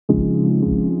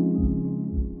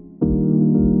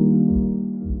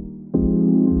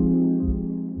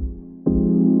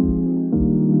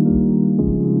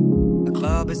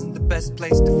isn't the best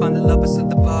place to find the lovers, so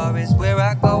the bar is where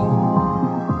I go,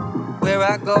 where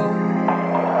I go,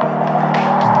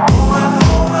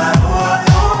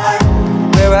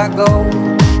 where I go,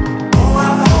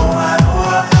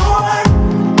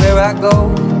 where I go,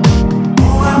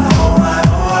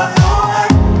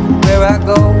 where I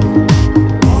go,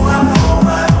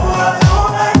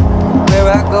 where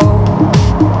I go.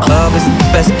 Club isn't the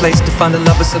best place to find the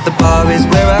lovers, so the bar is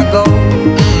where I go.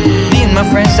 Me and my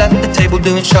friends at the table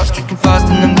doing shots, drinking fast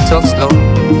and then we talk slow.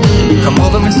 Come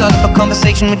over and start up a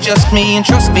conversation with just me, and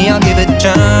trust me, I'll give it a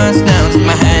chance. Now take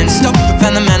my hand, stop it,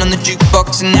 and the man on the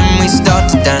jukebox, and then we start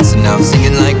to dance. And now I'm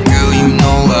singing like, girl, you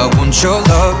know I want your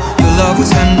love. Your love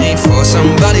was handmade for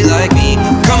somebody like me.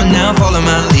 Come on now, follow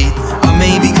my lead. I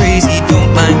may be crazy,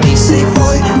 don't mind me. Say,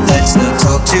 boy, let's not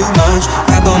talk too much.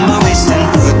 Grab on my waist and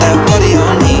put that body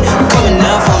on me. I'm coming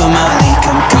now, follow my lead.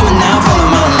 Come coming now, follow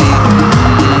my lead.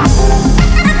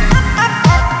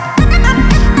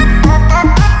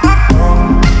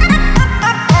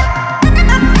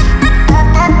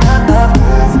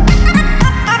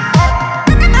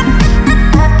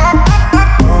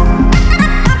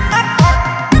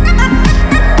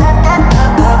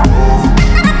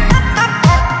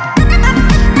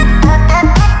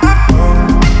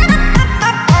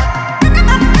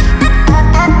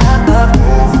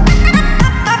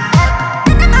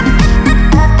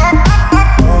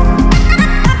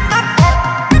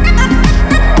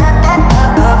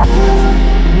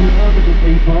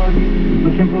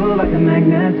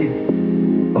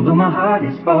 Although my heart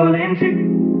is falling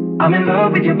too, I'm in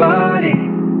love with your body.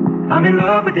 I'm in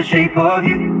love with the shape of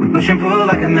you. We push and pull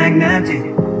like a magnet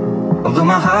do. Although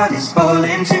my heart is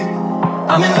falling too,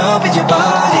 I'm in love with your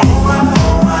body.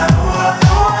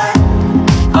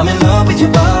 I'm in love with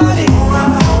your body.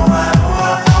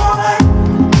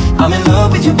 I'm in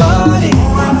love with your body.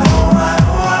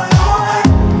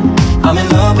 I'm in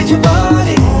love with your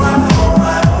body.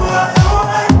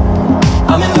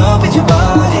 I'm in love with your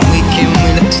body. We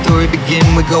let the story begin.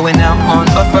 We're going out on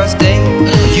our first date.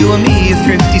 You and me are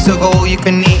thrifty, so go all you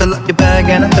can eat. Fill up your bag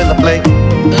and I fill up late.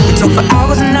 We talk for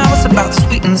hours and hours about the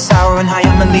sweet and the sour and how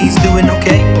Emily's doing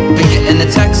okay. Then get in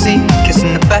a taxi, kiss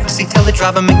in the backseat, tell the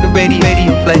driver make the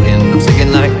radio play. And I'm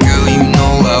singing like, girl, you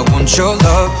know I want your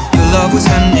love. Your love was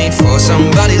handmade for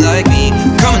somebody like me.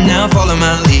 Come on now, follow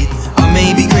my lead. I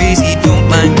may be crazy, don't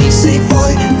mind me. Say,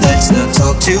 boy, let's not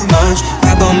talk too much.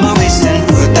 Grab on my waist and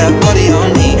put that body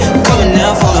on me. I'm coming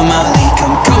now, follow my lead.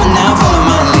 Come coming now, follow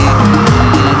my lead.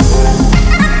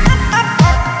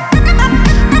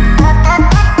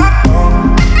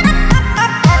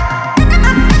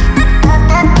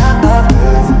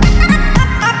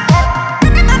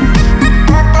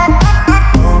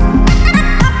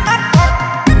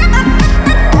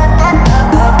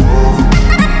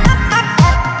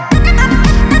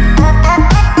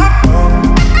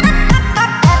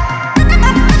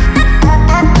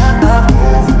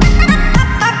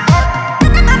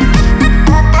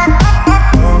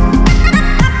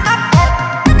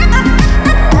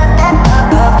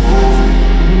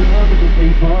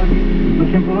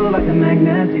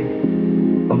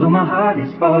 Although my heart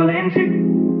is falling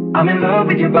too, I'm in love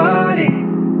with your body.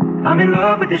 I'm in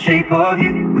love with the shape of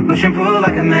you. We push and pull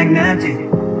like a magnet do.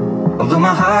 Although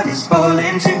my heart is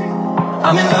falling too,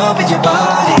 I'm in love with your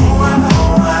body.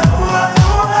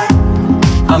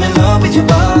 I'm in love with your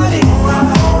body.